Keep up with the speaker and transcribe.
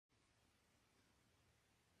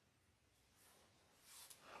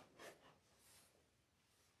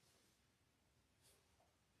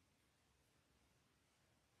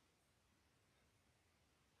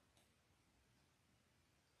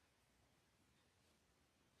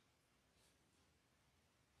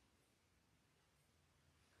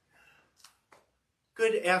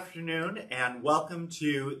Good afternoon, and welcome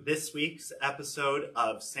to this week's episode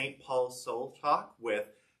of St. Paul's Soul Talk with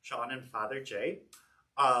Sean and Father Jay.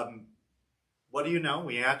 What do you know?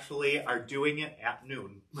 We actually are doing it at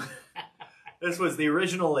noon. This was the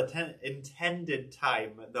original intended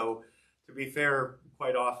time, though, to be fair,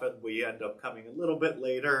 quite often we end up coming a little bit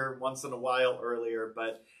later, once in a while earlier,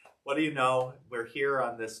 but what do you know? We're here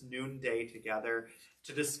on this noonday together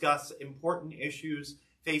to discuss important issues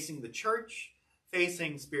facing the church,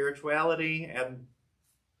 facing spirituality, and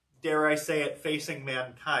dare I say it, facing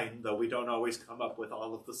mankind, though we don't always come up with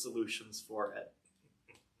all of the solutions for it.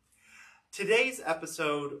 Today's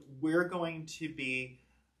episode, we're going to be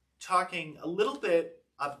talking a little bit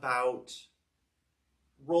about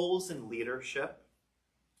roles in leadership,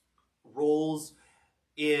 roles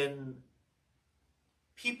in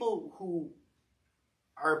people who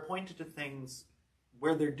are appointed to things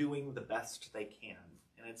where they're doing the best they can.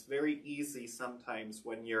 And it's very easy sometimes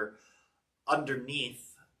when you're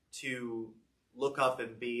underneath to look up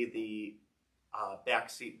and be the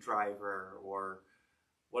backseat driver, or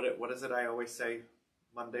what is it I always say?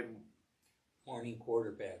 Monday morning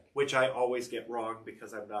quarterback. Which I always get wrong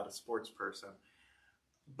because I'm not a sports person.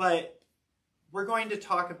 But we're going to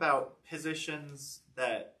talk about positions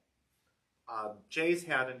that Jay's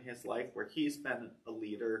had in his life where he's been a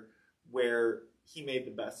leader, where he made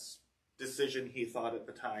the best decision he thought at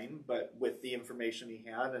the time, but with the information he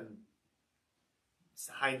had, and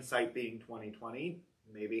hindsight being 2020,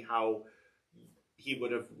 maybe how he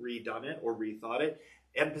would have redone it or rethought it,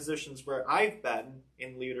 and positions where I've been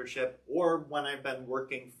in leadership, or when I've been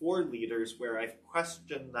working for leaders where I've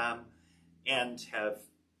questioned them and have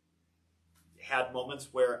had moments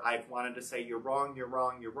where I've wanted to say, you're wrong, you're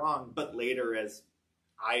wrong, you're wrong, but later as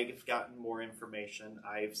I've gotten more information,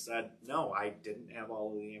 I've said, no, I didn't have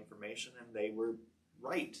all of the information, and they were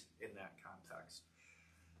right in that context.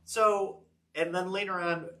 So, and then later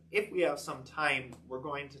on, if we have some time, we're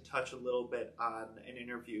going to touch a little bit on an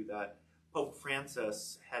interview that Pope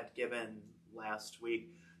Francis had given last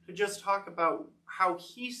week to just talk about how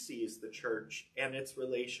he sees the church and its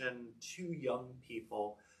relation to young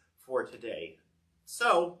people for today.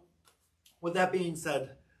 So, with that being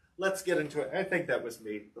said, let's get into it. I think that was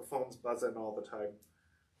me. The phone's buzzing all the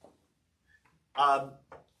time.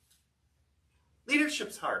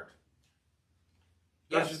 Leadership's hard.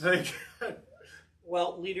 Don't you think?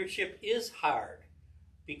 Well, leadership is hard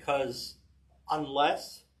because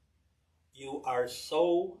unless you are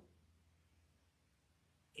so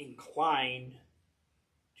inclined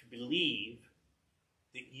to believe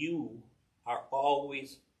that you are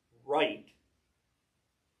always right,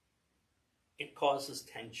 it causes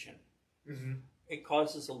tension. Mm-hmm. It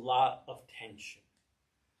causes a lot of tension.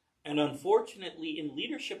 And unfortunately, in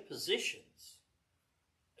leadership positions,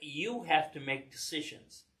 you have to make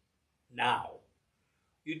decisions now.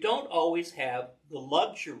 You don't always have the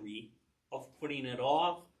luxury of putting it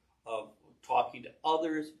off, of talking to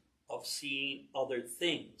others, of seeing other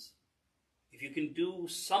things. If you can do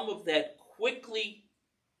some of that quickly,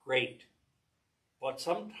 great. But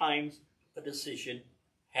sometimes a decision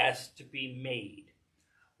has to be made.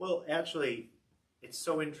 Well, actually, it's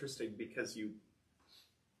so interesting because you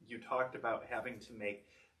talked about having to make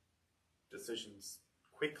decisions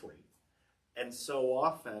quickly. And so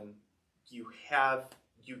often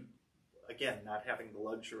again, not having the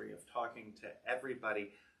luxury of talking to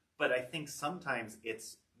everybody, but I think sometimes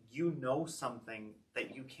it's something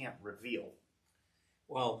that you can't reveal.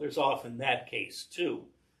 Well, there's often that case too.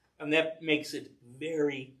 And that makes it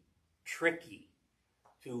very tricky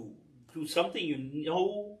to do something you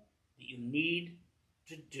know that you need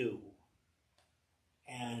to do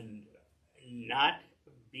and not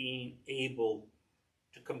being able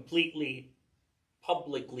to completely,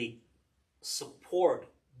 publicly support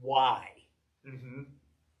why. Mm-hmm.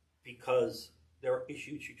 Because there are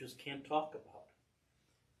issues you just can't talk about.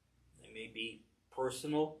 They may be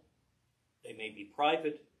personal, they may be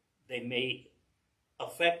private, they may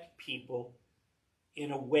affect people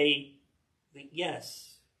in a way that,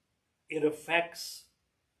 yes, it affects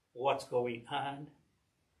what's going on,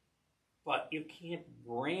 but you can't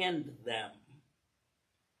brand them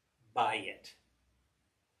by it.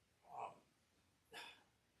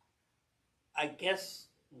 I guess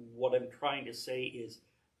what I'm trying to say is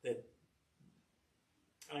that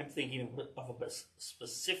I'm thinking of a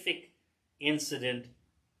specific incident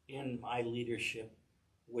in my leadership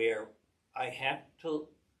where I had to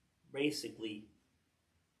basically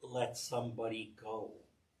let somebody go.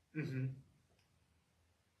 Mm-hmm.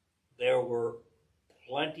 There were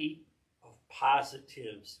plenty of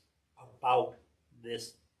positives about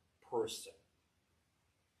this person.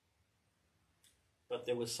 but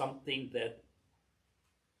there was something that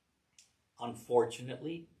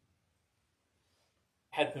unfortunately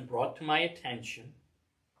had been brought to my attention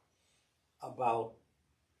about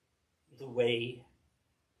the way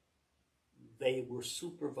they were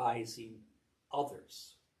supervising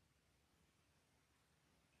others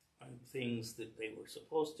and things that they were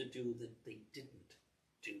supposed to do that they didn't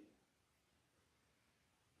do.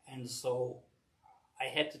 And so I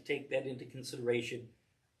had to take that into consideration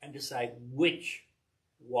and decide which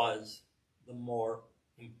was the more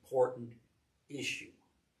important issue.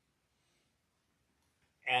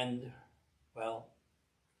 And, well,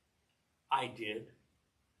 I did.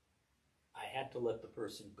 I had to let the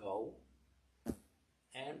person go.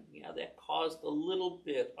 And, that caused a little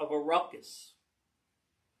bit of a ruckus.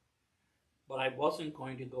 But I wasn't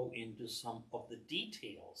going to go into some of the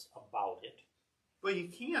details about it. Well, you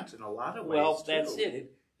can't in a lot of ways. Well, that's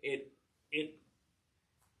it.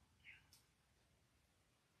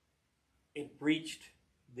 It breached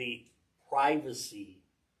the privacy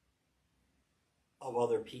of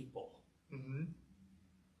other people. Mm-hmm.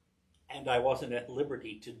 And I wasn't at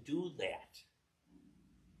liberty to do that.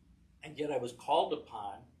 And yet I was called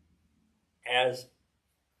upon as,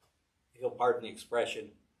 if you'll pardon the expression,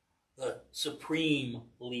 the supreme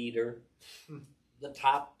leader, the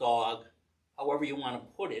top dog, however you want to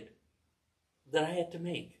put it, that I had to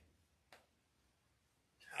make.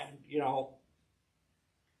 And,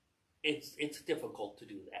 it's difficult to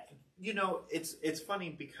do that. It's funny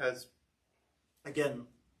because, again,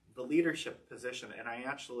 the leadership position, and I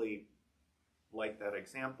actually like that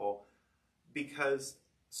example, because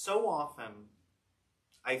so often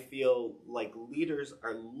I feel like leaders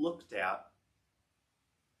are looked at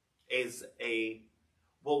as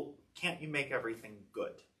well, can't you make everything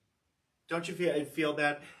good? Don't you feel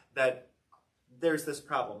that there's this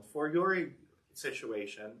problem? For your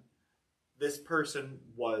situation, this person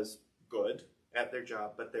was good at their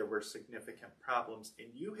job, but there were significant problems, and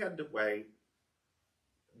you had to weigh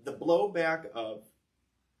the blowback of,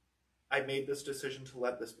 I made this decision to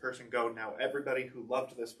let this person go, now everybody who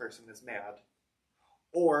loved this person is mad,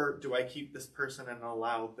 or do I keep this person and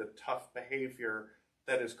allow the tough behavior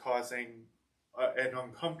that is causing an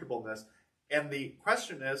uncomfortableness? And the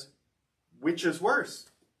question is, which is worse?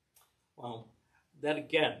 Well, that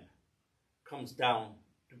again comes down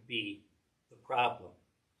to be the problem.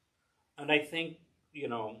 And I think,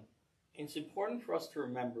 it's important for us to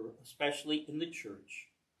remember, especially in the church,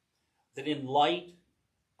 that in light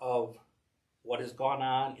of what has gone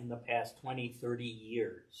on in the past 20, 30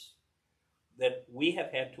 years, that we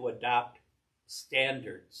have had to adopt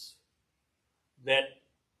standards that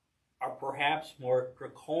are perhaps more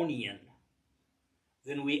draconian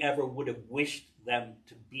than we ever would have wished them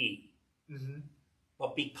to be. Mm-hmm.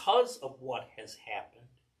 But because of what has happened,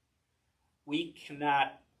 we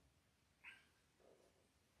cannot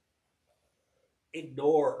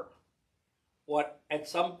ignore what at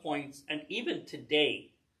some points, and even today,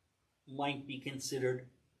 might be considered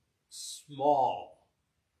small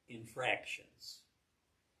infractions.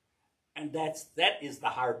 And that is the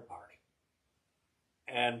hard part.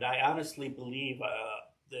 And I honestly believe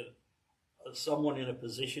that someone in a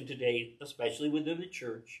position today, especially within the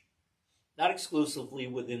church, not exclusively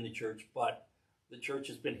within the church, but the church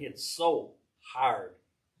has been hit so hard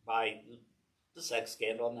by the sex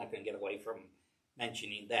scandal. I'm not going to get away from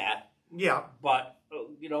mentioning that. Yeah. But,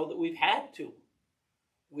 that we've had to.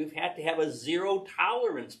 We've had to have a zero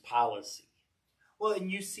tolerance policy. Well,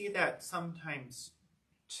 and you see that sometimes,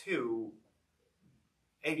 too,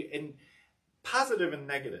 in positive and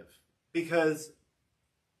negative. Because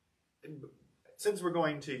since we're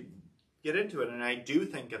going to get into it, and I do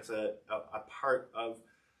think it's a part of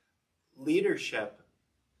leadership,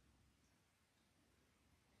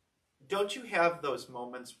 don't you have those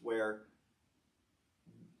moments where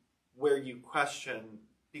you question,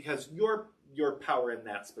 because your power in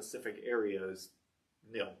that specific area is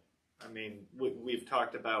nil. I mean, we've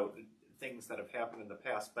talked about things that have happened in the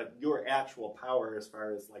past, but your actual power as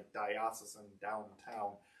far as like diocesan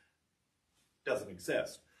downtown doesn't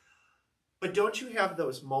exist. But don't you have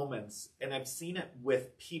those moments, and I've seen it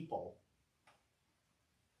with people,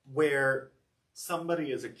 where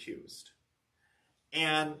somebody is accused,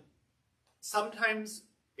 and sometimes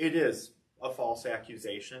it is a false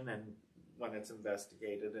accusation, and when it's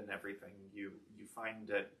investigated and everything, you find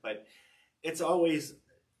it. But it's always,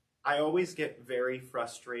 I always get very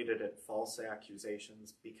frustrated at false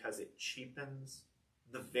accusations because it cheapens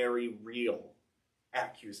the very real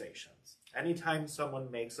accusations. Anytime someone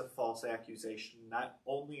makes a false accusation, not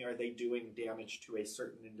only are they doing damage to a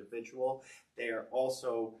certain individual, they are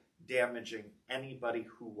also damaging anybody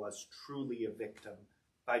who was truly a victim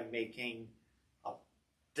by making a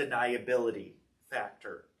deniability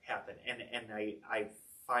factor happen. And I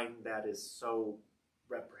find that is so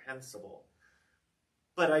reprehensible.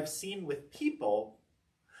 But I've seen with people,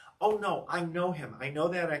 oh no, I know him. I know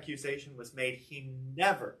that accusation was made. He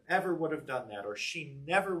never, ever would have done that, or she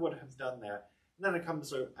never would have done that. And then it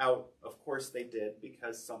comes out, of course they did,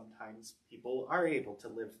 because sometimes people are able to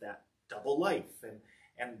live that double life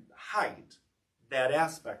and hide that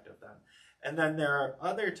aspect of them. And then there are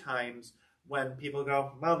other times when people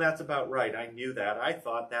go, well, that's about right. I knew that. I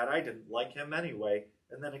thought that. I didn't like him anyway.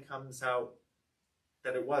 And then it comes out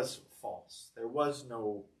that it was false. There was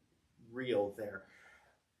no real there.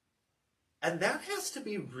 And that has to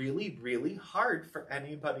be really, really hard for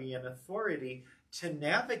anybody in authority to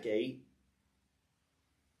navigate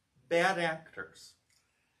bad actors.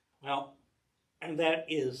 Well, and that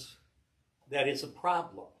is a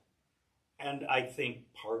problem. And I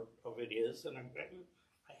think part of it is, and I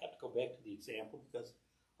have to go back to the example because,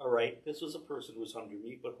 all right, this was a person who was under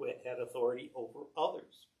me, but who had authority over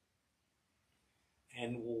others.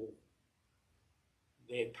 And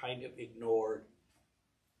they had kind of ignored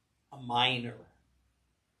a minor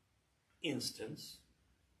instance.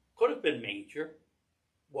 Could have been major,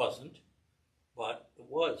 wasn't, but it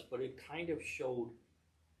was. But it kind of showed,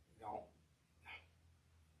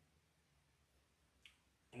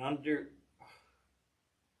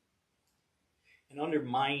 an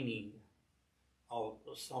undermining of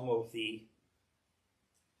some of the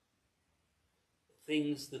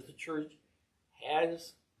things that the church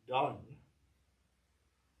has done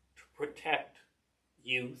to protect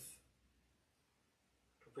youth,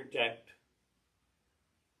 to protect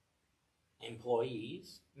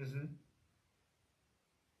employees,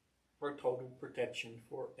 for total protection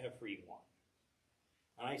for everyone.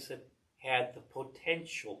 And I said, had the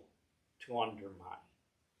potential to undermine.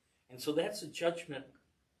 And so that's a judgment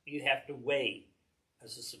you have to weigh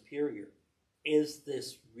as a superior. Is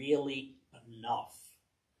this really enough?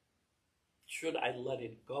 Should I let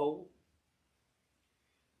it go?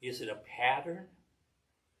 Is it a pattern?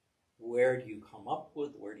 Where do you come up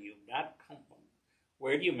with? Where do you not come up?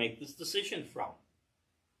 Where do you make this decision from?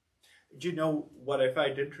 Do you know what I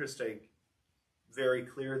find interesting? Very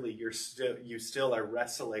clearly, you still are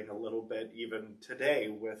wrestling a little bit even today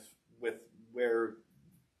with where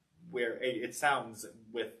it sounds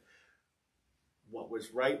with what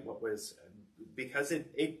was right, what was, because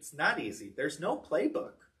it's not easy. There's no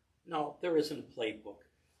playbook. No, there isn't a playbook.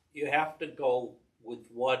 You have to go with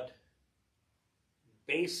what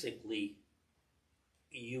basically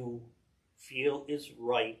you feel is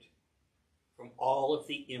right from all of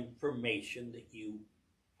the information that you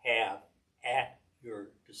have at your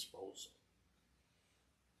disposal.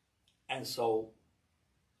 And so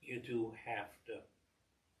you do have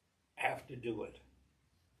to do it.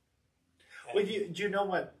 Well, do you know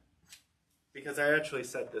what? Because I actually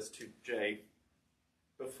said this to Jay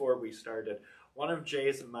before we started. One of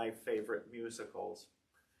Jay's and my favorite musicals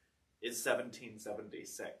is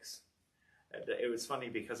 1776. And it was funny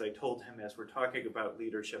because I told him as we're talking about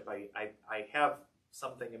leadership, I have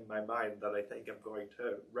something in my mind that I think I'm going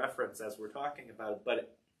to reference as we're talking about it,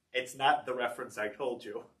 but it's not the reference I told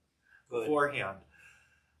you beforehand.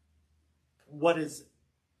 What is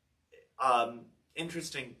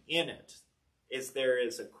interesting in it is there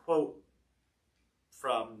is a quote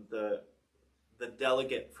from the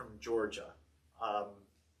delegate from Georgia,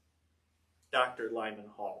 Dr. Lyman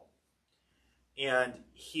Hall. And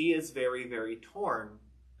he is very, very torn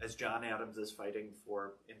as John Adams is fighting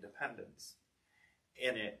for independence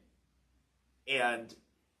in it. And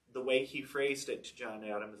the way he phrased it to John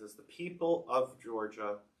Adams is the people of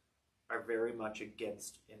Georgia are very much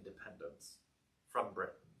against independence from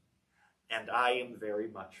Britain. And I am very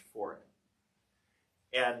much for it.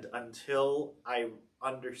 And until I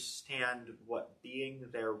understand what being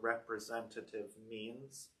their representative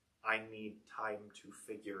means, I need time to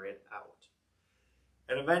figure it out.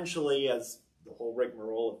 And eventually, as the whole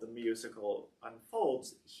rigmarole of the musical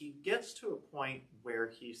unfolds, he gets to a point where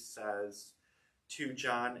he says to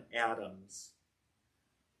John Adams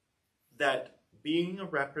that being a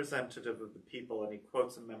representative of the people, and he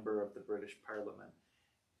quotes a member of the British Parliament,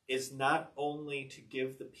 is not only to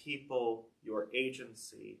give the people your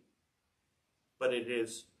agency, but it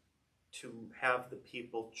is to have the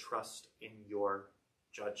people trust in your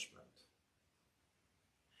judgment.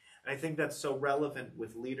 And I think that's so relevant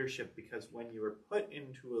with leadership, because when you are put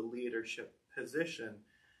into a leadership position,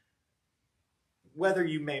 whether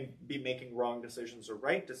you may be making wrong decisions or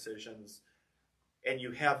right decisions, and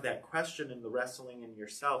you have that question and the wrestling in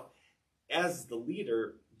yourself, as the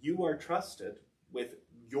leader, you are trusted with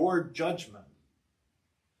your judgment,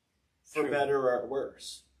 for True. better or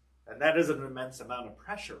worse. And that is an immense amount of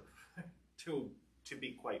pressure to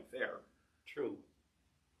be quite fair. True.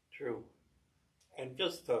 True. And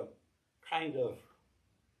just to kind of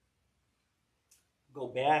go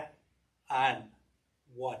back on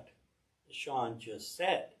what Sean just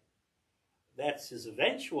said, that's his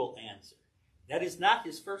eventual answer. That is not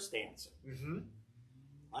his first answer. Mm-hmm.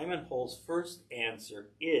 Lyman Hole's first answer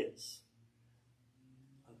is,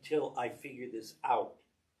 until I figure this out,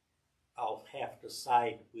 I'll have to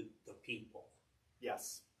side with the people.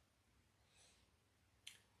 Yes.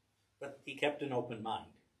 But he kept an open mind.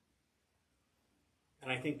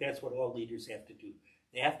 And I think that's what all leaders have to do.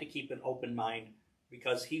 They have to keep an open mind,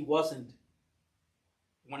 because he wasn't,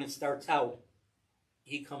 when it starts out,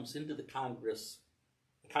 he comes into the Congress,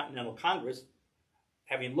 the Continental Congress,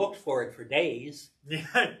 having looked for it for days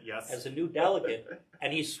Yes. as a new delegate,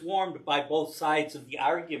 and he's swarmed by both sides of the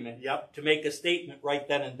argument Yep. to make a statement right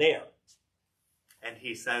then and there. And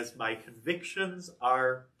he says, my convictions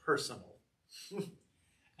are personal.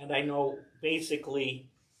 And I know basically,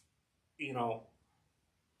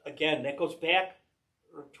 again, that goes back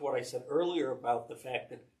to what I said earlier about the fact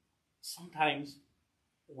that sometimes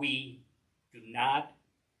we do not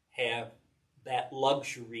have that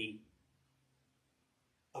luxury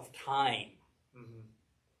of time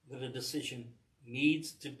that a decision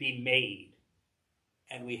needs to be made,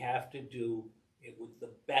 and we have to do it with the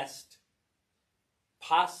best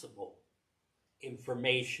possible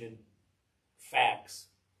information, facts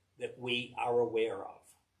that we are aware of.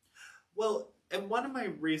 Well, and one of my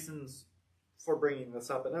reasons for bringing this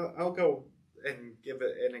up, and I'll go and give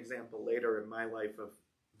it an example later in my life of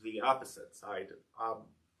the opposite side,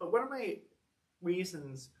 but one of my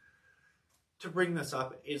reasons to bring this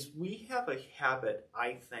up is we have a habit,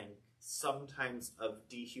 I think, sometimes of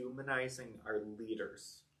dehumanizing our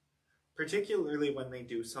leaders, particularly when they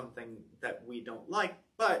do something that we don't like,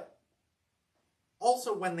 but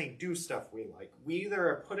also when they do stuff we like. We either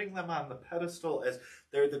are putting them on the pedestal as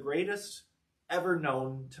they're the greatest ever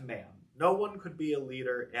known to man. No one could be a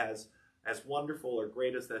leader as wonderful or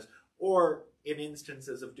great as this, or in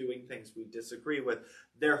instances of doing things we disagree with,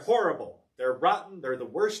 they're horrible, they're rotten, they're the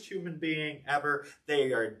worst human being ever,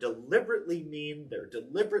 they are deliberately mean, they're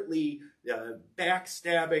deliberately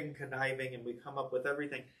backstabbing, conniving, and we come up with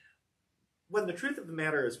everything. When the truth of the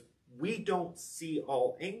matter is, we don't see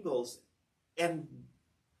all angles, and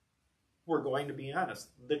we're going to be honest,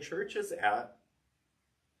 the church is at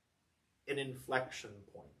an inflection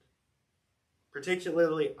point.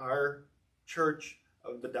 Particularly our church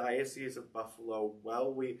of the Diocese of Buffalo,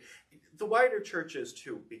 the wider churches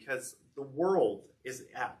too, because the world is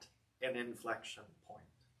at an inflection point.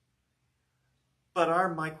 But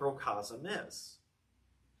our microcosm is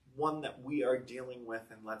one that we are dealing with,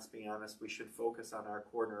 and let's be honest, we should focus on our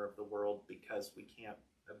corner of the world because we can't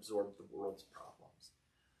absorb the world's problems.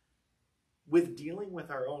 With dealing with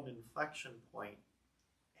our own inflection point,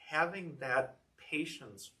 having that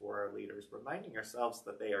patience for our leaders, reminding ourselves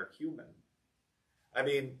that they are human. I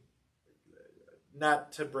mean,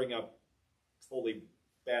 not to bring up fully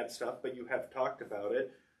bad stuff, but you have talked about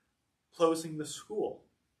it. Closing the school.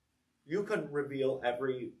 You couldn't reveal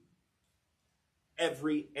every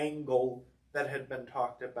angle that had been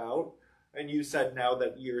talked about. And you said now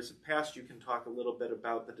that years have passed, you can talk a little bit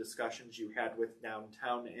about the discussions you had with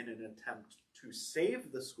downtown in an attempt to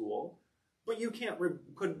save the school. But you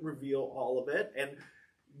couldn't reveal all of it. And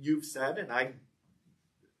you've said, and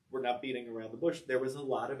we're not beating around the bush, there was a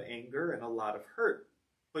lot of anger and a lot of hurt.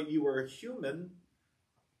 But you were a human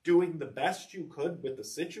doing the best you could with the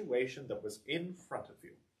situation that was in front of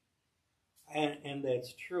you. And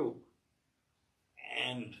that's true.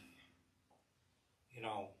 And,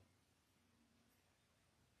 I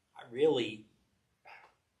really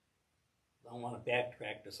don't want to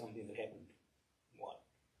backtrack to something that happened,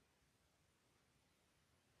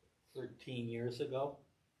 13 years ago?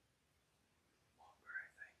 Longer, I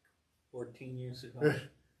think. 14 years ago? It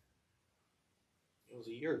was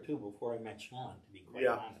a year or two before I met Sean, to be quite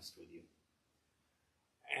honest with you.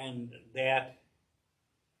 And that,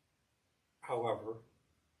 however,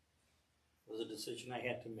 was a decision I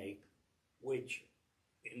had to make, which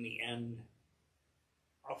in the end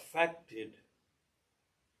affected,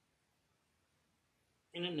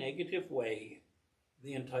 in a negative way,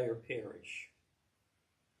 the entire parish.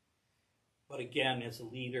 But again, as a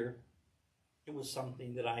leader, it was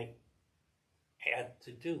something that I had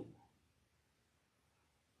to do.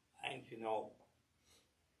 And,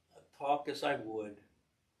 talk as I would,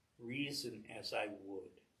 reason as I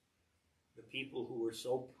would, the people who were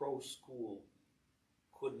so pro-school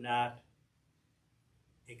could not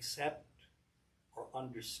accept or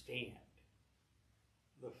understand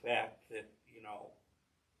the fact that,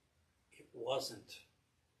 it wasn't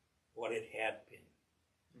what it had been.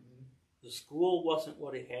 Mm-hmm. The school wasn't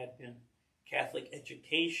what it had been. Catholic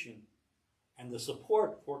education and the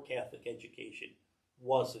support for Catholic education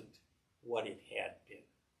wasn't what it had been.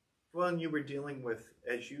 Well, and you were dealing with,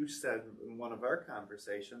 as you said in one of our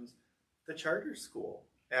conversations, the charter school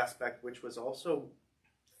aspect, which was also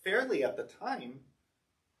fairly at the time.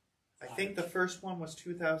 I think the first one was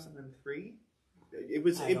 2003. It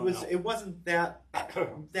wasn't that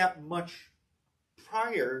much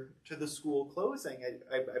prior to the school closing.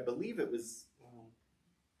 I believe it was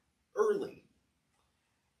early.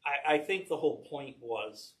 I think the whole point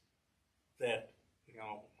was that,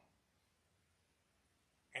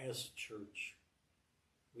 as a church,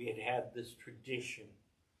 we had this tradition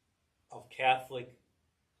of Catholic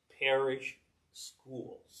parish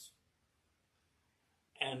schools.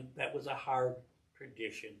 And that was a hard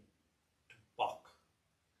tradition to buck,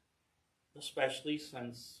 especially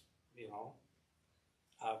since,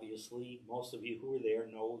 obviously most of you who were there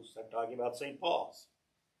knows I'm talking about St. Paul's.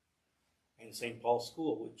 And St. Paul's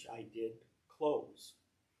School, which I did close.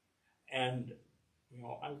 And,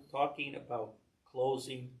 I'm talking about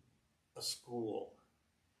closing a school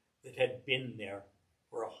that had been there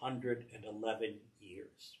for 111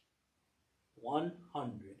 years.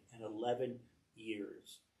 111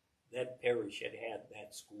 years that parish had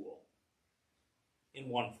that school in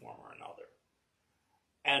one form or another.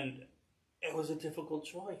 And it was a difficult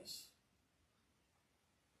choice.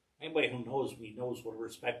 Anybody who knows me knows what a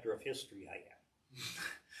respecter of history I am.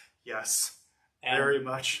 Yes, very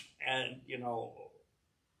much. And,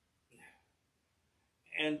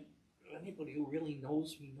 and anybody who really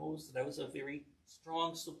knows me knows that I was a very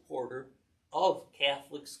strong supporter of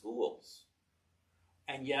Catholic schools.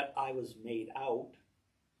 And yet I was made out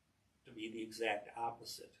to be the exact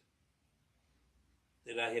opposite.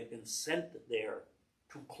 That I had been sent there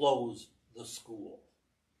to close the school.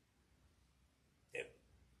 If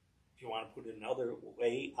you want to put it another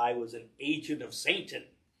way, I was an agent of Satan.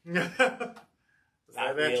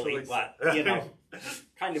 Not really, but,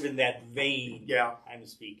 kind of in that vein, yeah. I'm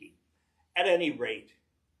speaking. At any rate,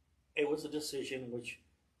 it was a decision which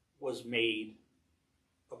was made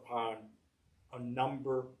upon a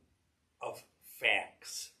number of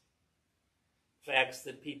facts. Facts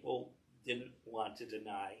that people didn't want to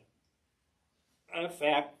deny. And a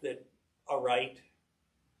fact that,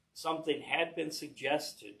 something had been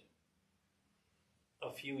suggested a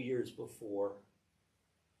few years before,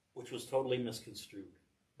 which was totally misconstrued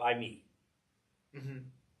by me. Mm-hmm.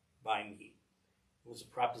 By me. It was a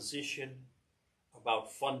proposition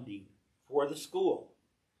about funding for the school.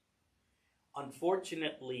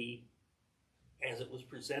 Unfortunately, as it was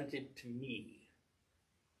presented to me,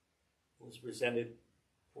 it was presented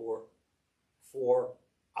for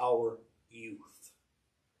our youth.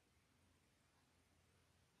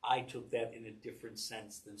 I took that in a different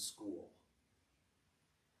sense than school.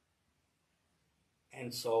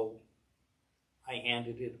 And so I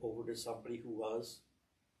handed it over to somebody who was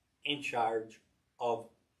in charge of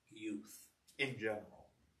youth. In general.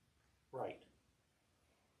 Right.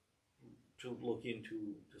 To look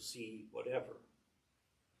into, to see whatever.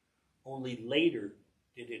 Only later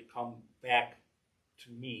did it come back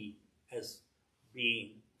to me as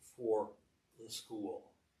being for the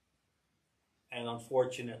school. And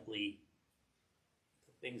unfortunately,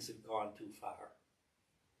 things had gone too far.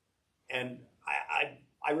 And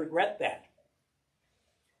I regret that,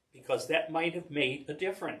 because that might have made a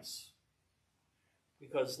difference.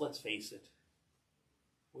 Because let's face it,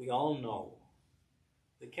 we all know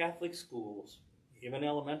the Catholic schools, even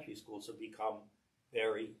elementary schools, have become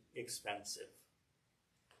very expensive.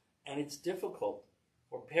 And it's difficult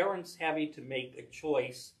for parents having to make a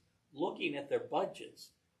choice, looking at their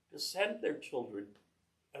budgets, to send their children,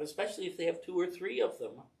 and especially if they have 2 or 3 of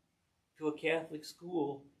them, to a Catholic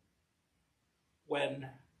school when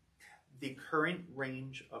the current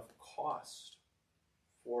range of cost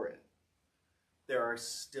for it. There are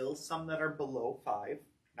still some that are below 5.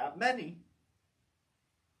 Not many.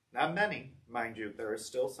 Not many, mind you. There are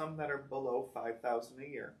still some that are below $5,000 a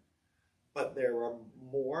year. But there are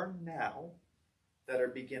more now that are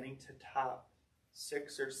beginning to top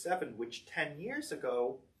 6 or 7, which 10 years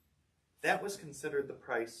ago, that was considered the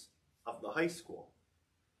price of the high school.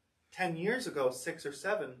 10 years ago, 6 or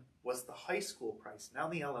 7 was the high school price. Now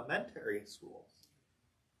the elementary schools.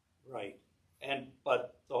 Right.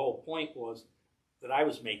 But the whole point was that I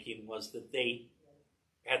was making was that they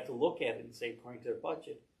had to look at it and say, according to their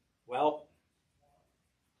budget, well,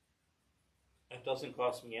 It doesn't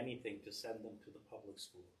cost me anything to send them to the public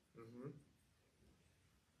school. Mm-hmm.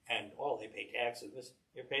 And, they pay taxes.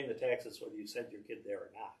 You're paying the taxes whether you send your kid there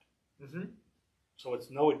or not. Mm-hmm. So it's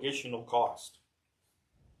no additional cost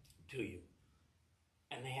to you.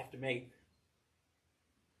 And they have to make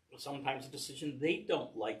sometimes a decision they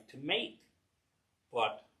don't like to make.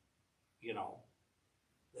 But,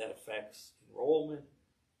 that affects enrollment,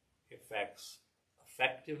 it affects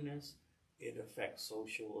effectiveness, it affects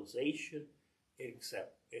socialization, it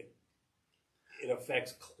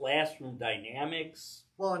affects classroom dynamics.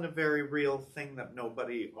 Well, and a very real thing that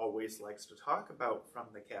nobody always likes to talk about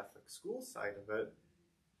from the Catholic school side of it,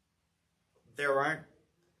 there aren't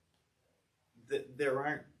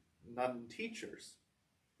nun teachers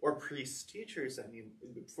or priest teachers,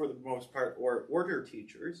 for the most part, or order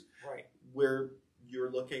teachers. Right. Where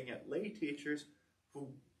you're looking at lay teachers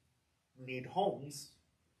who need homes,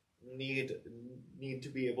 need to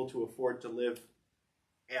be able to afford to live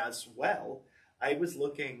as well. I was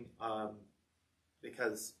looking,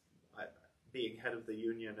 because being head of the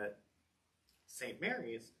union at St.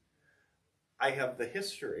 Mary's, I have the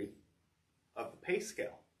history of the pay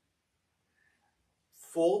scale.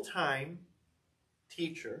 Full-time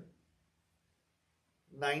teacher,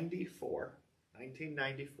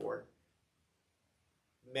 1994,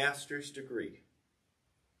 master's degree,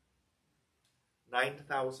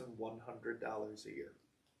 $9,100 a year.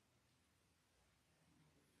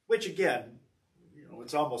 Which again,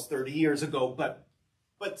 it's almost 30 years ago, but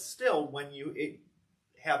still, when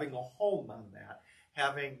having a home on that,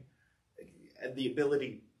 having the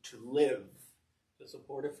ability to live, to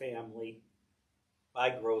support a family, buy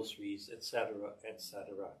groceries, etc.,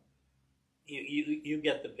 etc. You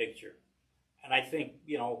get the picture, and I think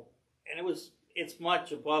and it's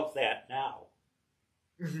much above that now.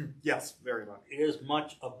 Yes, very much. It is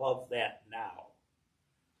much above that now,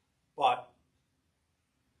 but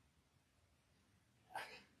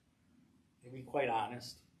to be quite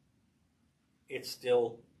honest, it's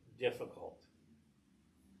still difficult.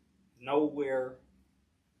 Nowhere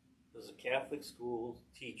does a Catholic school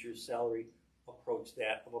teacher's salary approach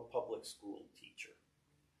that of a public school teacher.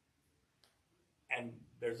 And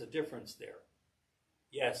there's a difference there.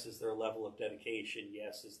 Yes, is there a level of dedication?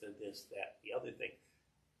 Yes, is there this, that, the other thing?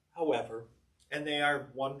 However... And they are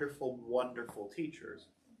wonderful, wonderful teachers.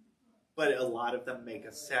 But a lot of them make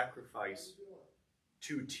a sacrifice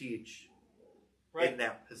to teach in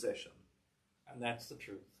that position. And that's the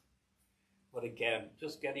truth. But again,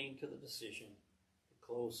 just getting to the decision to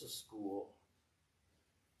close the school,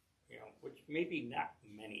 which maybe not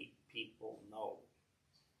many people know.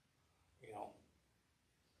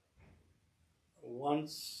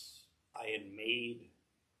 Once I had made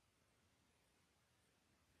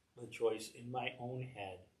the choice in my own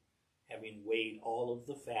head, having weighed all of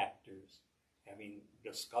the factors, having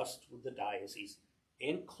discussed with the diocese,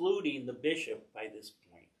 including the bishop by this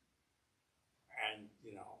point, and,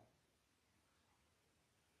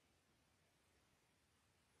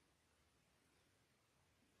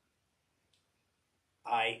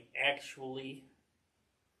 I actually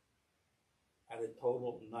had a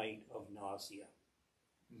total night of nausea.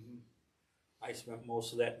 Mm-hmm. I spent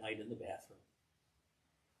most of that night in the bathroom.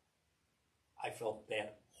 I felt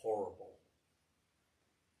that horrible.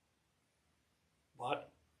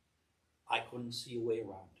 But I couldn't see a way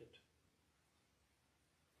around it.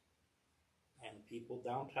 And people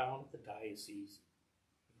downtown at the diocese,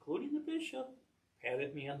 including the bishop,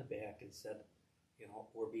 patted me on the back and said,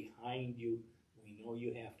 we're behind you. We know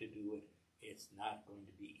you have to do it. It's not going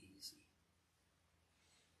to be easy.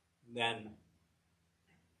 Then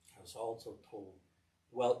I was also told,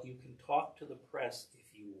 well, you can talk to the press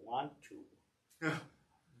if you want to,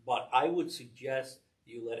 but I would suggest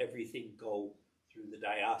you let everything go through the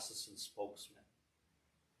diocesan spokesman.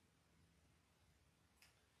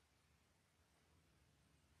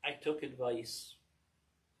 I took advice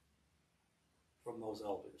from those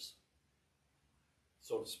elders,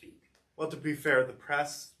 so to speak. Well, to be fair, the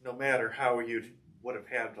press, no matter how you would have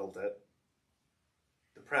handled it,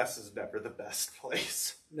 the press is never the best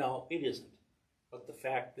place. No, it isn't. But the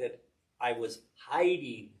fact that I was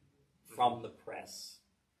hiding from the press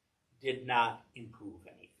did not improve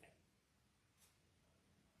anything.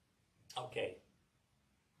 Okay,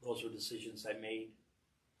 those were decisions I made,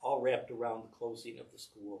 all wrapped around the closing of the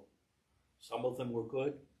school. Some of them were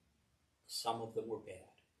good, some of them were bad.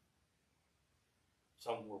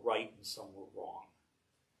 Some were right and some were wrong.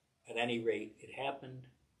 At any rate, it happened,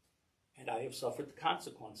 and I have suffered the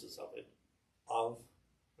consequences of it, of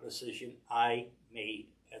a decision I made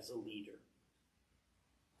as a leader.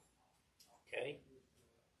 Okay?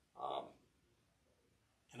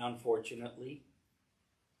 And And unfortunately,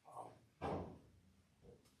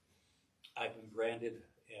 I've been branded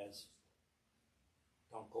as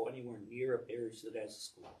don't go anywhere near a parish that has a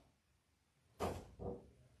school.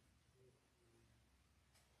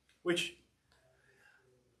 Which,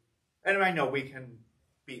 and I know we can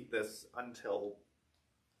beat this until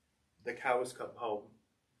the cows come home,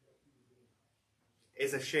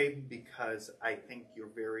 is a shame because I think you're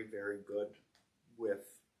very, very good with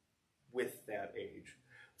that age.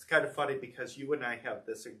 It's kind of funny because you and I have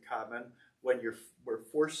this in common. When we're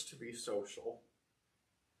forced to be social,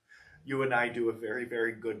 you and I do a very,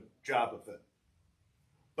 very good job of it.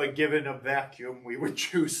 But given a vacuum, we would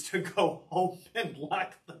choose to go home and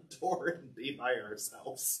lock the door and be by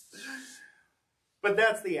ourselves. But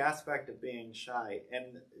that's the aspect of being shy.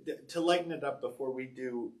 And to lighten it up before we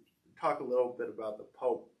do talk a little bit about the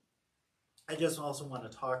Pope, I just also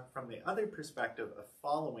want to talk from the other perspective of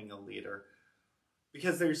following a leader,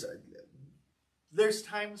 because there's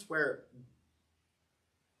times where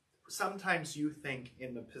sometimes you think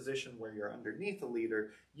in the position where you're underneath a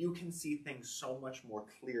leader, you can see things so much more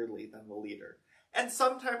clearly than the leader. And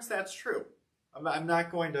sometimes that's true. I'm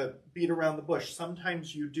not going to beat around the bush.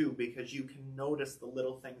 Sometimes you do, because you can notice the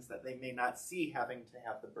little things that they may not see, having to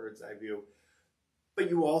have the bird's eye view. But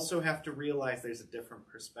you also have to realize there's a different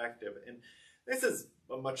perspective. And this is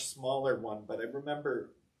a much smaller one, but I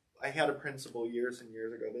remember I had a principal years and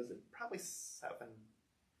years ago. This is probably 7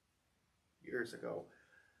 years ago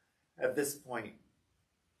at this point.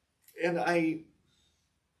 And I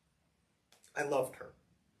loved her.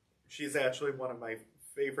 She's actually one of my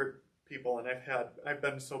favorite people, and I've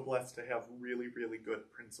been so blessed to have really, really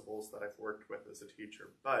good principals that I've worked with as a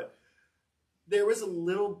teacher. But there was a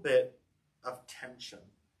little bit of tension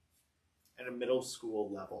at a middle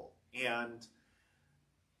school level, and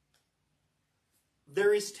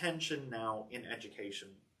there is tension now in education,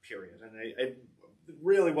 period. And it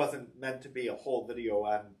really wasn't meant to be a whole video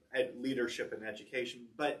on leadership and education,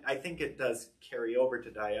 but I think it does carry over to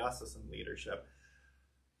diocesan leadership.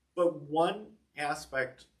 But one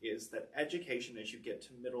aspect is that education, as you get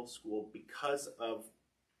to middle school, because of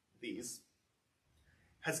these,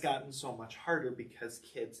 has gotten so much harder because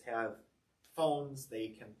kids have phones, they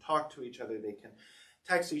can talk to each other, they can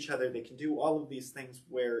text each other, they can do all of these things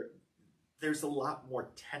where there's a lot more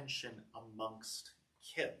tension amongst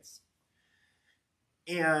kids.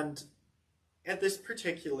 And at this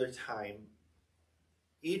particular time,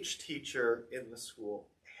 each teacher in the school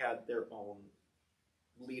had their own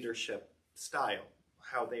leadership style,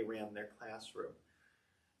 how they ran their classroom.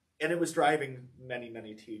 And it was driving many,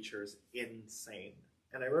 many teachers insane.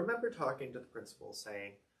 And I remember talking to the principal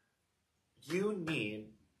saying, you need,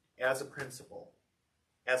 as a principal,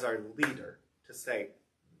 as our leader, to say,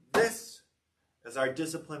 this is our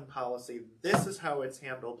discipline policy, this is how it's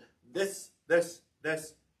handled, this,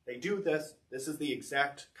 they do this, this is the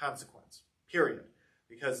exact consequence, period.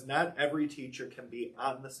 Because not every teacher can be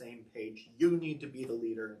on the same page. You need to be the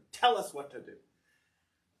leader and tell us what to do.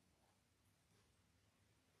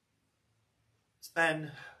 It's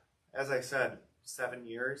been, as I said, 7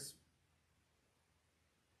 years.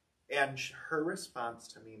 And her response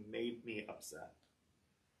to me made me upset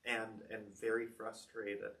and very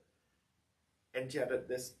frustrated. And yet at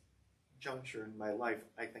this juncture in my life,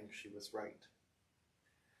 I think she was right.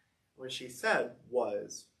 What she said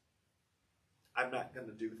was, I'm not going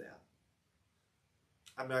to do that.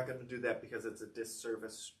 I'm not going to do that because it's a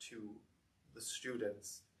disservice to the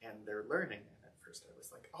students and their learning. And at first I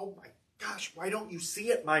was like, oh my gosh, why don't you see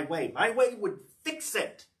it my way? My way would fix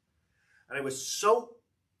it. And I was so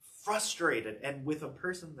frustrated, and with a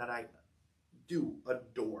person that I do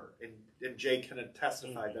adore, and Jay can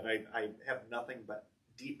testify that I have nothing but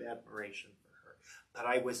deep admiration for her, that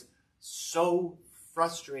I was so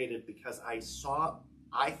frustrated because I thought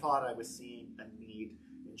I was seeing a need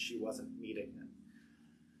and she wasn't meeting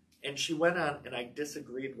it. And she went on, and I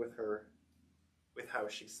disagreed with her with how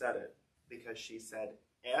she said it, because she said,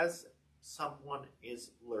 as someone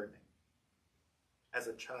is learning, as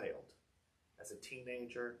a child, as a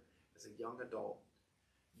teenager, as a young adult,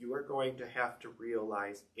 you are going to have to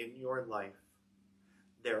realize in your life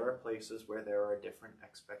there are places where there are different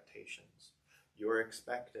expectations. You're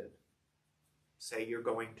expected, say you're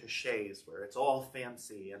going to Shays, where it's all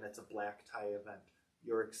fancy and it's a black tie event.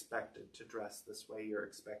 You're expected to dress this way. You're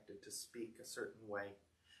expected to speak a certain way.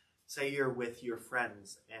 Say you're with your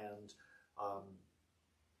friends and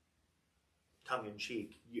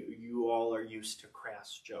tongue-in-cheek, you all are used to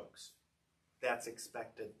crass jokes. That's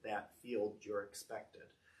expected. That field, you're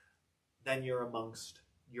expected. Then you're amongst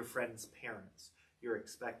your friends' parents. You're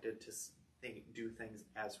expected to do things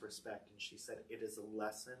as respect. And she said it is a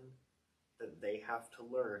lesson that they have to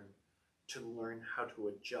learn how to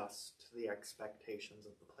adjust to the expectations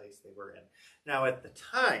of the place they were in. Now, at the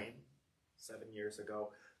time, 7 years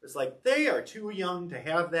ago, it was like, they are too young to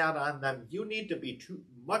have that on them. You need to be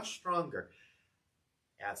much stronger.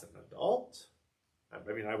 As an adult,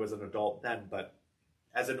 I mean, I was an adult then, but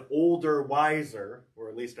as an older, wiser, or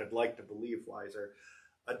at least I'd like to believe wiser,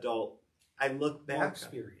 adult, I look back.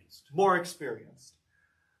 More experienced.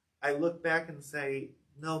 I look back and say,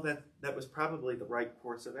 no, that was probably the right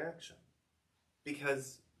course of action.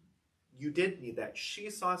 Because you did need that. She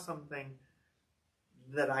saw something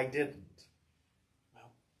that I didn't.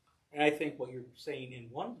 Well, and I think what you're saying in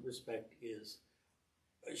one respect is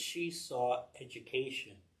she saw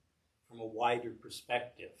education from a wider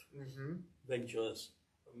perspective than just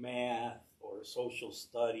math or social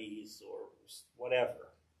studies or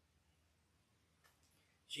whatever.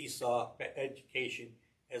 She saw education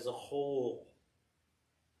as a whole,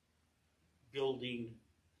 building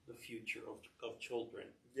the future of children.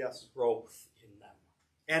 Yes. Growth in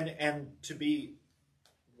them. And to be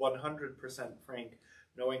 100% frank,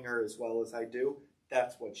 knowing her as well as I do,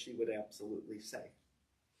 that's what she would absolutely say.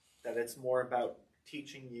 That it's more about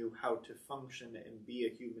teaching you how to function and be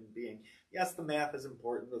a human being. Yes, the math is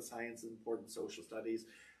important, the science is important, social studies,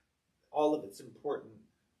 all of it's important,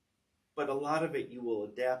 but a lot of it you will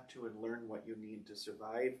adapt to and learn what you need to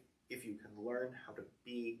survive if you can learn how to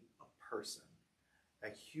be a person, a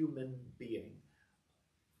human being.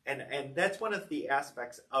 And that's one of the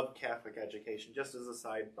aspects of Catholic education, just as a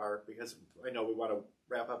sidebar, because I know we want to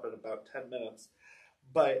wrap up in about 10 minutes,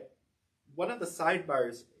 but one of the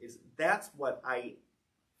sidebars is that's what I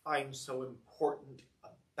find so important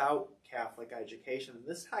about Catholic education. And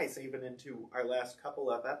this ties even into our last couple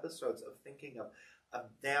of episodes of thinking of a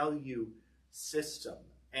value system.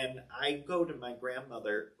 And I go to my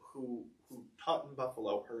grandmother who taught in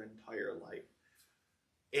Buffalo her entire life.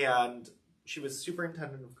 And she was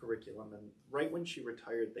superintendent of curriculum. And right when she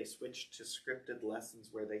retired, they switched to scripted lessons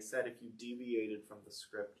where they said if you deviated from the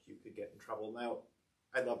script, you could get in trouble. Now,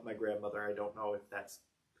 I love my grandmother. I don't know if that's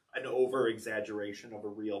an over-exaggeration of a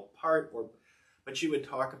real part, but she would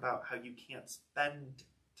talk about how you can't spend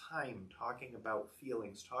time talking about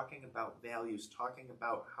feelings, talking about values, talking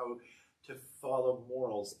about how to follow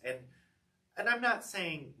morals. And I'm not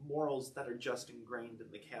saying morals that are just ingrained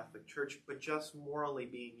in the Catholic Church, but just morally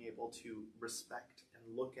being able to respect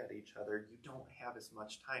and look at each other. You don't have as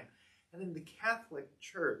much time. And in the Catholic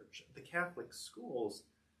Church, the Catholic schools,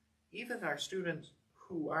 even our students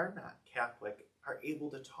who are not Catholic are able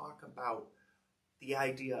to talk about the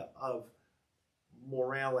idea of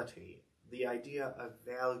morality, the idea of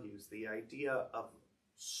values, the idea of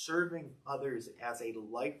serving others as a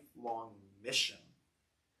lifelong mission.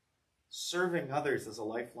 Serving others as a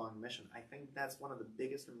lifelong mission. I think that's one of the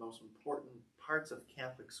biggest and most important parts of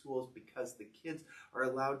Catholic schools, because the kids are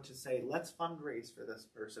allowed to say, let's fundraise for this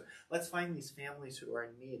person. Let's find these families who are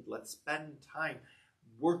in need. Let's spend time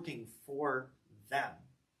working for them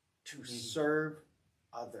to serve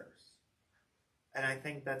others. And I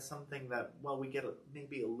think that's something that, well, we get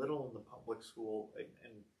maybe a little in the public school,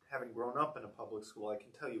 and having grown up in a public school, I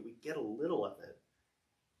can tell you we get a little of it.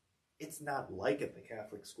 It's not like at the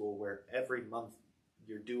Catholic school where every month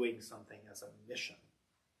you're doing something as a mission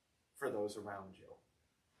for those around you.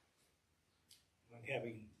 And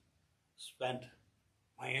having spent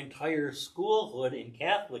my entire schoolhood in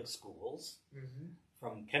Catholic schools,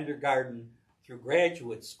 from kindergarten through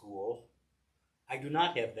graduate school, I do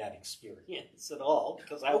not have that experience at all,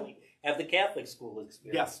 because I only have the Catholic school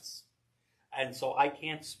experience. Yes. And so I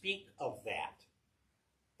can't speak of that.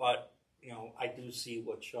 But, you know, I do see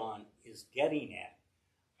what Sean is getting at.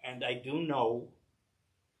 And I do know,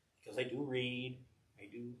 because I do read, I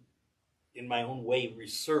do, in my own way,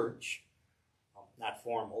 research, not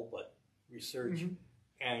formal, but research,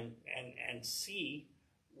 and see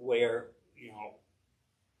where, you know,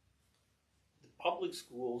 the public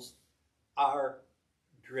schools are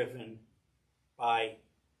driven by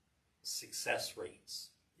success rates.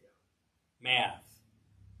 Math,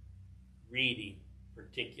 reading,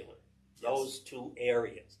 particular. Those two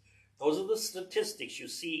areas. Those are the statistics you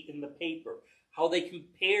see in the paper. How they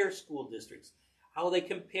compare school districts, how they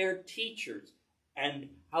compare teachers, and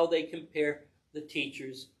how they compare the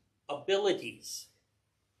teachers' abilities.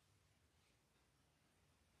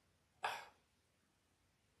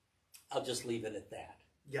 I'll just leave it at that.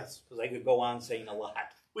 Yes. Because I could go on saying a lot.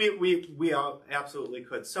 We all absolutely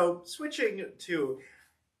could. So switching to,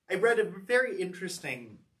 I read a very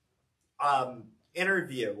interesting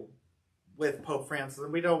interview with Pope Francis,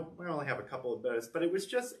 and we only have a couple of minutes, but it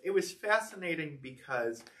was fascinating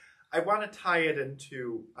because I want to tie it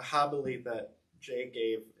into a homily that Jay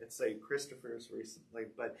gave at St. Christopher's recently,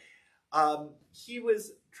 but he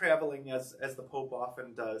was traveling as the Pope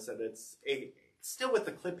often does, and still with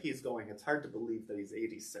the clip he's going, it's hard to believe that he's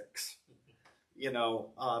 86. You know,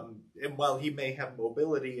 and while he may have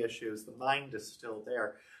mobility issues, the mind is still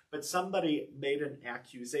there. But somebody made an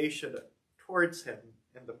accusation towards him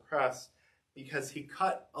in the press because he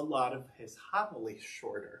cut a lot of his homilies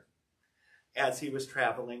shorter as he was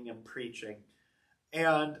traveling and preaching.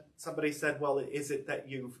 And somebody said, well, is it that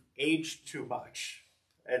you've aged too much?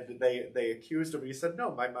 And they accused him. He said,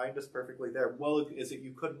 no, my mind is perfectly there. Well, is it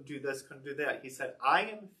you couldn't do this, couldn't do that? He said, I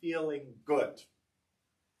am feeling good.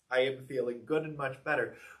 I am feeling good and much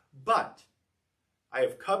better. But I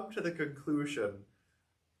have come to the conclusion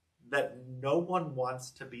that no one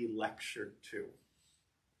wants to be lectured to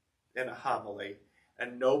in a homily,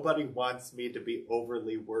 and nobody wants me to be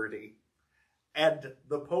overly wordy. And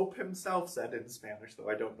the Pope himself said in Spanish, though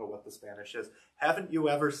I don't know what the Spanish is, haven't you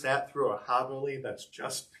ever sat through a homily that's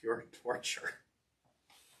just pure torture?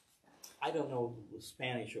 I don't know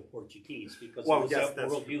Spanish or Portuguese because well, it was yes, at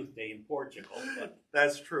World Youth Day in Portugal. But.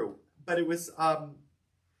 That's true. But it was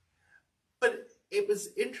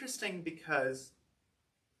interesting because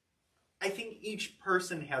I think each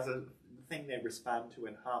person has a thing they respond to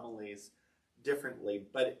in homilies differently.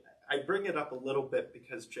 But I bring it up a little bit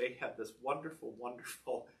because Jay had this wonderful,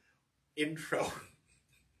 wonderful intro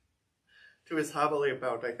to his homily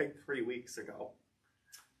about, I think, 3 weeks ago.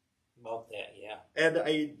 About that, yeah. And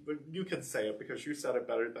you can say it because you said it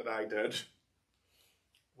better than I did.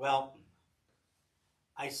 Well,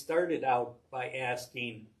 I started out by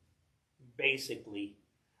asking, basically,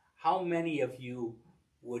 how many of you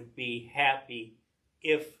would be happy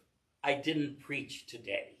if I didn't preach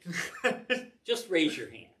today? Just raise your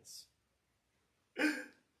hands.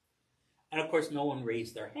 And of course, no one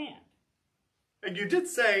raised their hand. And you did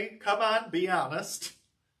say, come on, be honest.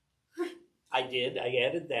 I did. I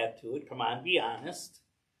added that to it. Come on, be honest.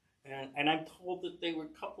 And I'm told that there were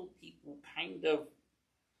a couple people kind of,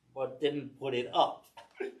 but didn't put it up.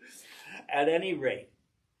 At any rate.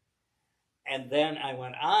 And then I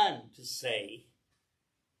went on to say,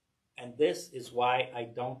 and this is why I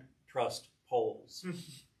don't trust polls.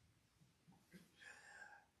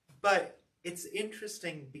 But it's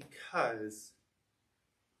interesting because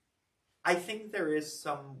I think there is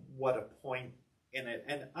somewhat a point in it.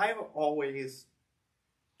 And I've always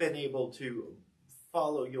been able to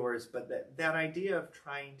follow yours, but that idea of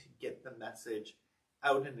trying to get the message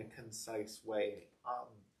out in a concise way.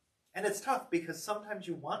 And it's tough because sometimes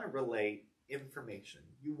you want to relay information.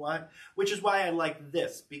 Which is why I like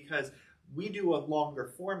this, because we do a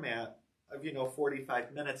longer format of,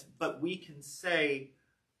 45 minutes, but we can say,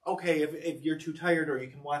 okay, if you're too tired or you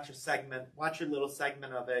can watch your little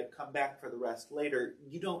segment of it, come back for the rest later.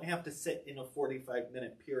 You don't have to sit in a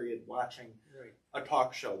 45-minute period watching a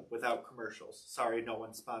talk show without commercials. Sorry, no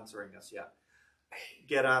one's sponsoring us yet.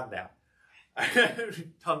 Get on that.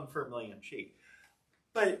 Tongue firmly in cheek.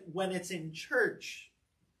 But when it's in church,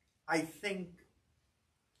 I think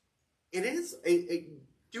it is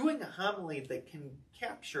doing a homily that can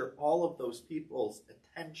capture all of those people's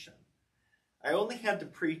attention. I only had to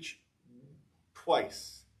preach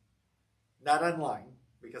twice, not online,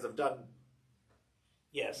 because I've done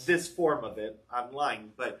this form of it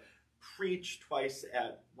online, but preach twice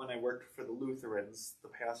when I worked for the Lutherans. The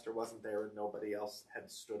pastor wasn't there and nobody else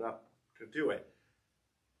had stood up to do it.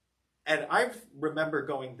 And I remember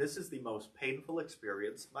going, this is the most painful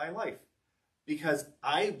experience of my life. Because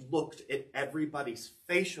I looked at everybody's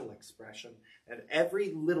facial expression and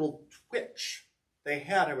every little twitch they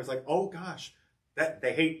had. I was like, oh gosh,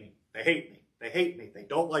 they hate me. They hate me. They hate me. They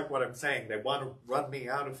don't like what I'm saying. They want to run me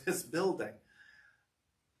out of this building.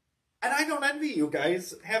 And I don't envy you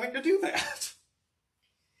guys having to do that.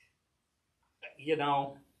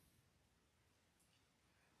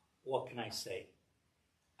 What can I say?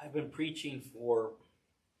 I've been preaching for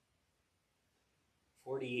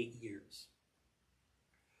 48 years.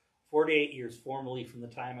 48 years formally from the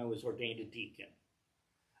time I was ordained a deacon.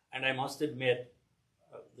 And I must admit,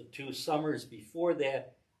 the 2 summers before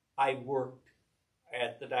that, I worked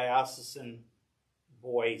at the diocesan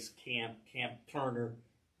boys camp, Camp Turner,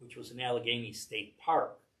 which was in Allegheny State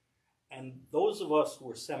Park. And those of us who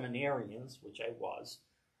were seminarians, which I was,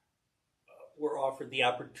 were offered the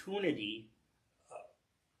opportunity,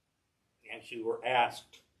 actually were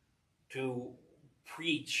asked to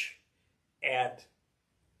preach at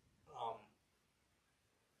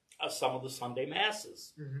some of the Sunday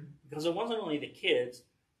masses. Mm-hmm. Because it wasn't only the kids,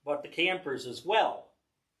 but the campers as well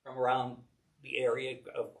from around the area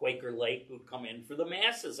of Quaker Lake would come in for the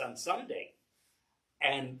masses on Sunday.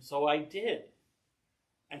 And so I did.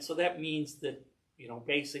 And so that means that,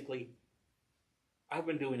 basically, I've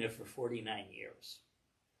been doing it for 49 years.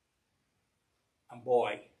 And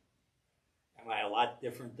boy, am I a lot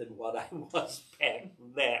different than what I was back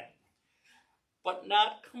then. But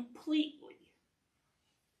not completely.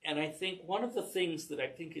 And I think one of the things that I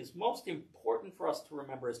think is most important for us to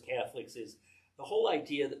remember as Catholics is the whole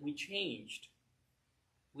idea that we changed.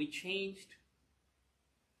 We changed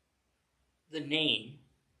the name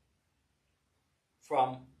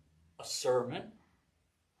from a sermon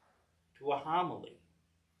to a homily.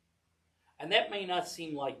 And that may not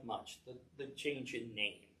seem like much, the change in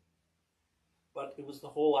name. But it was the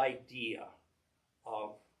whole idea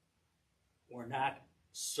of we're not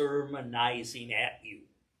sermonizing at you.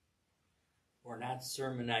 We're not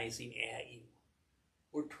sermonizing at you.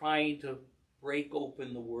 We're trying to break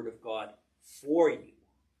open the Word of God for you.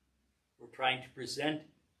 We're trying to present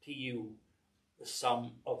to you the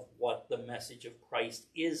sum of what the message of Christ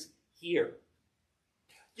is here.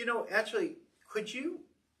 Actually, could you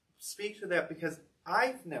speak to that? Because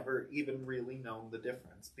I've never even really known the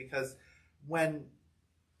difference. Because when,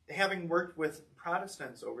 having worked with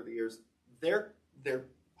Protestants over the years, their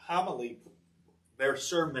homily, their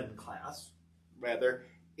sermon class, rather,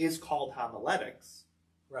 is called homiletics.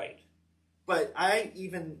 Right. But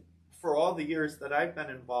for all the years that I've been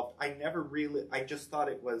involved, I just thought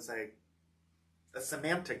it was a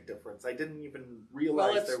semantic difference. I didn't even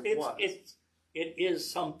realize there was. It is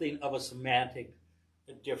something of a semantic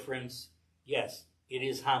difference. Yes, it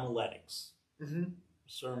is homiletics. Mm-hmm.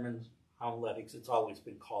 Sermons, homiletics, it's always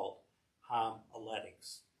been called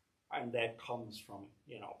homiletics. And that comes from,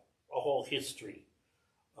 a whole history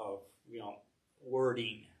of,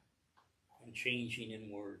 wording and changing in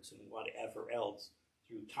words and whatever else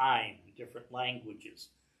through time and different languages.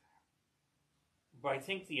 But I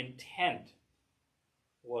think the intent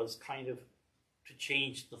was kind of to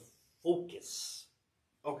change the focus.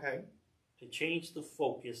 Okay. To change the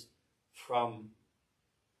focus from,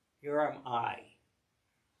 here am I,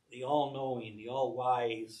 the all-knowing, the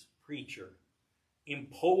all-wise preacher,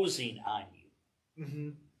 imposing on you. Mm-hmm.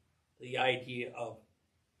 The idea of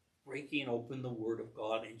breaking open the Word of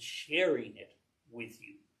God and sharing it with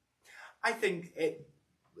you. I think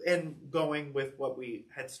and going with what we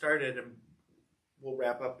had started, and we'll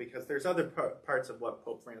wrap up because there's other parts of what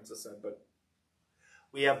Pope Francis said, but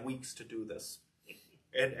we have weeks to do this.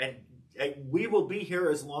 And we will be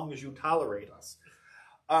here as long as you tolerate us.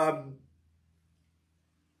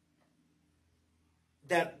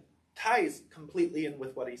 That ties completely in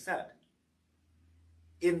with what he said.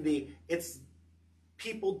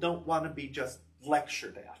 People don't want to be just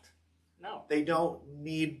lectured at. No. They don't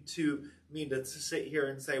need to sit here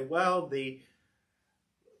and say, well,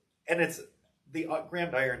 it's the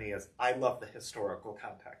grand irony is I love the historical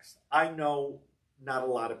context. I know not a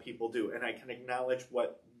lot of people do, and I can acknowledge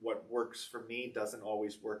what works for me doesn't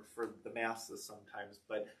always work for the masses sometimes,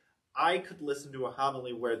 but I could listen to a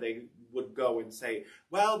homily where they would go and say,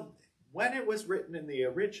 well, when it was written in the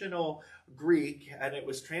original Greek and it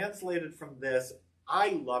was translated from this,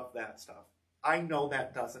 I love that stuff. I know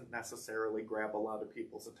that doesn't necessarily grab a lot of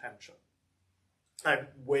people's attention. I'm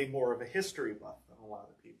way more of a history buff than a lot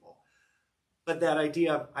of people. But that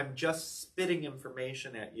idea of I'm just spitting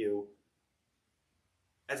information at you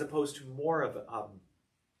as opposed to more of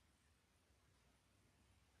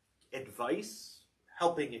advice,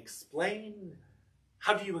 helping explain,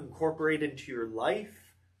 how do you incorporate into your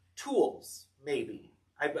life? Tools, maybe.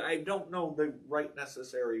 I don't know the right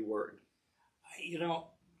necessary word.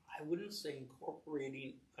 I wouldn't say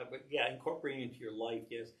incorporating, but yeah, incorporating into your life,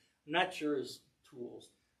 yes. I'm not sure as tools,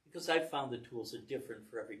 because I've found the tools are different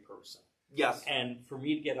for every person. Yes. And for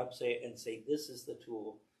me to get up and say, this is the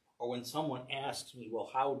tool, or when someone asks me, well,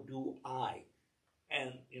 how do I?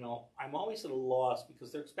 And, I'm always at a loss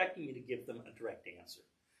because they're expecting me to give them a direct answer.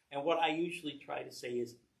 And what I usually try to say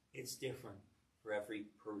is, it's different for every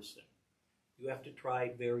person. You have to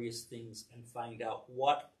try various things and find out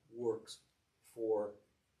what works for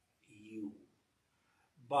you.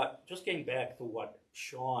 But just getting back to what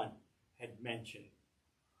Sean had mentioned,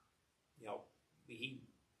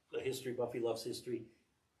 the history, Buffy loves history.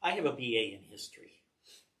 I have a BA in history.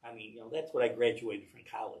 That's what I graduated from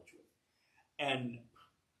college with. And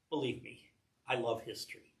believe me, I love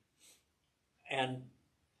history. And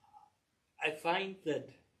I find that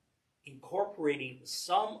incorporating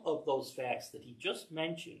some of those facts that he just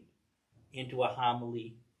mentioned into a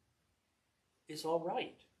homily is all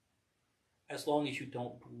right. as long as you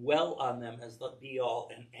don't dwell on them as the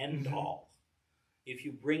be-all and end-all. If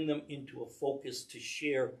you bring them into a focus to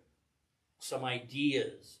share some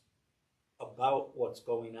ideas about what's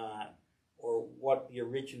going on or what the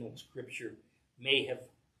original scripture may have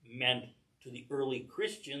meant to the early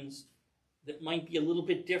Christians, that might be a little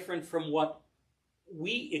bit different from what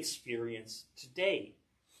we experience today.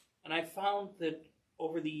 And I found that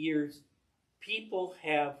over the years, people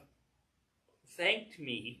have thanked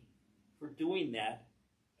me for doing that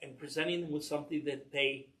and presenting them with something that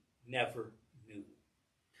they never knew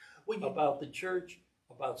about the church,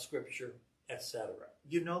 about scripture, etc.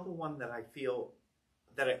 You know, the one that I feel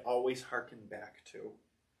that I always hearken back to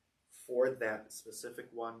for that specific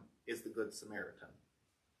one is the Good Samaritan.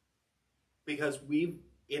 Because we,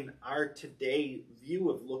 in our today view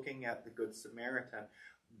of looking at the Good Samaritan,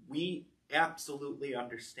 we absolutely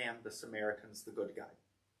understand the Samaritan's the good guy.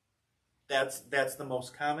 That's the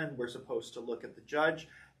most common. We're supposed to look at the judge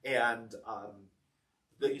and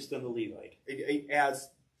the priest and the Levite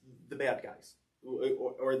as the bad guys,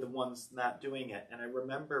 or the ones not doing it. And I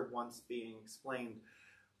remember once being explained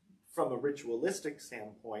from a ritualistic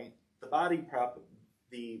standpoint, the body prop,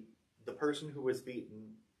 the person who was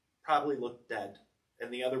beaten probably looked dead,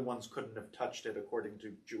 and the other ones couldn't have touched it according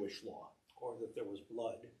to Jewish law. Or that there was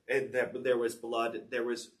blood. And that there was blood.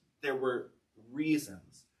 There were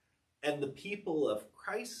reasons. And the people of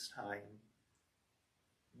Christ's time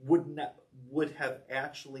would have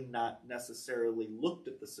actually not necessarily looked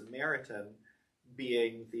at the Samaritan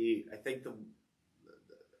being at the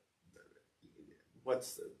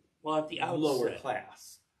outset, lower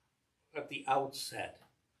class. At the outset,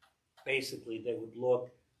 basically, they would look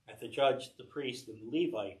at the judge, the priest, and the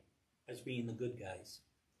Levite as being the good guys.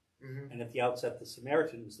 Mm-hmm. And at the outset, the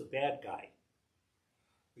Samaritan was the bad guy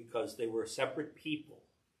because they were a separate people.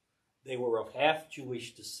 They were of half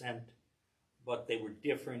Jewish descent, but they were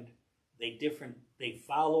different. They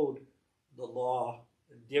followed the law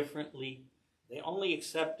differently. They only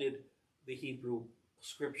accepted the Hebrew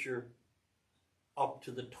scripture up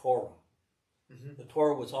to the Torah. Mm-hmm. The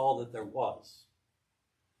Torah was all that there was.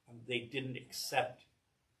 And they didn't accept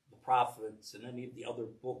the prophets and any of the other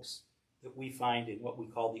books that we find in what we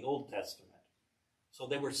call the Old Testament. So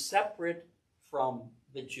they were separate from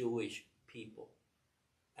the Jewish people.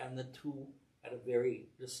 And the two had a very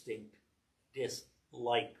distinct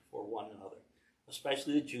dislike for one another,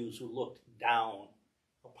 especially the Jews who looked down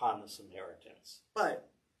upon the Samaritans. But,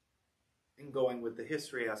 in going with the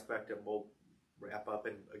history aspect, and we'll wrap up,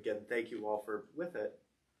 and again, thank you all for with it,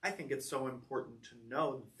 I think it's so important to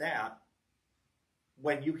know that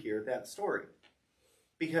when you hear that story.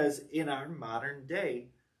 Because in our modern day,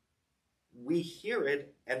 we hear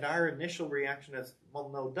it, and our initial reaction is,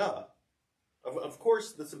 well, no, duh. Of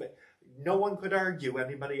course, no one could argue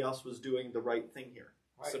anybody else was doing the right thing here.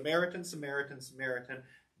 Right. Samaritan, Samaritan, Samaritan,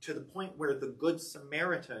 to the point where the Good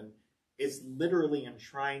Samaritan is literally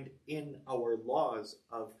enshrined in our laws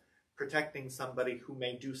of protecting somebody who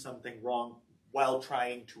may do something wrong while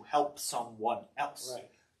trying to help someone else.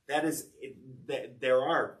 Right. There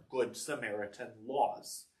are Good Samaritan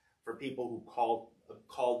laws for people who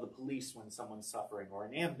call the police when someone's suffering, or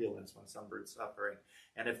an ambulance when someone's suffering.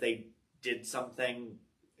 And if they did something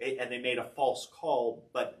and they made a false call,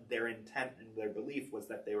 but their intent and their belief was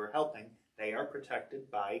that they were helping, they are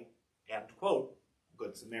protected by, and quote,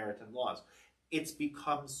 Good Samaritan laws. It's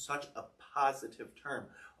become such a positive term.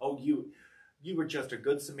 Oh, you were just a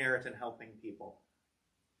Good Samaritan helping people.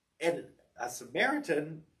 And a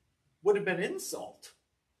Samaritan would have been insult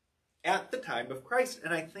at the time of Christ.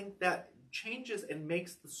 And I think that changes and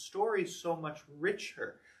makes the story so much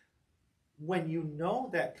richer when you know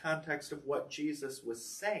that context of what Jesus was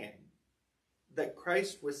saying, that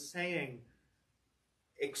Christ was saying,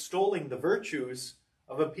 extolling the virtues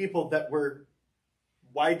of a people that were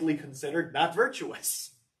widely considered not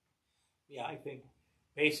virtuous. Yeah, I think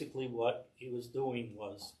basically what he was doing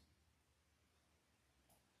was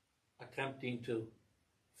attempting to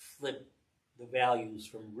flip the values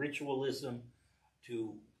from ritualism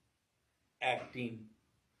to acting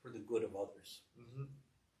for the good of others. Mm-hmm.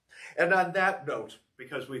 And on that note,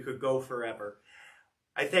 because we could go forever,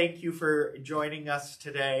 I thank you for joining us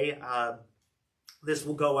today. This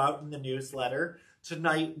will go out in the newsletter.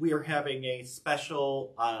 Tonight we are having a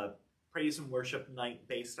special praise and worship night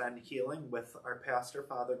based on healing with our pastor,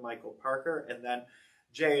 Father Michael Parker. And then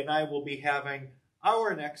Jay and I will be having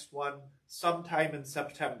our next one sometime in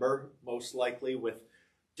September, most likely with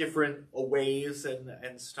different ways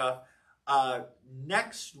and stuff.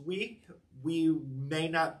 Next week, we may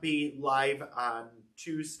not be live on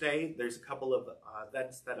Tuesday. There's a couple of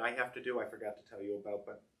events that I have to do. I forgot to tell you about,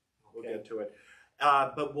 but We'll Okay. get to it.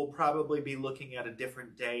 But we'll probably be looking at a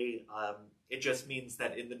different day. It just means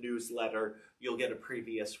that in the newsletter, you'll get a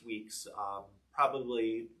previous week's,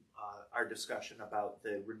 probably our discussion about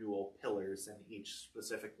the renewal pillars in each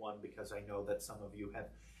specific one, because I know that some of you have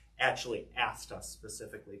actually asked us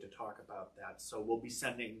specifically to talk about that. So we'll be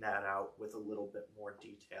sending that out with a little bit more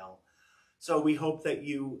detail. So we hope that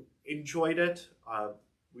you enjoyed it.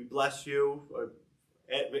 We bless you,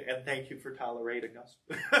 and thank you for tolerating us.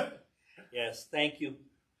 Yes, thank you.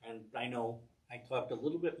 And I know I talked a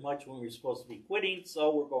little bit much when we were supposed to be quitting,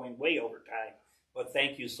 so we're going way over time. But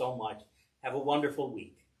thank you so much. Have a wonderful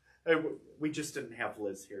week. We just didn't have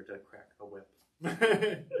Liz here to crack a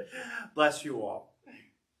whip. Bless you all.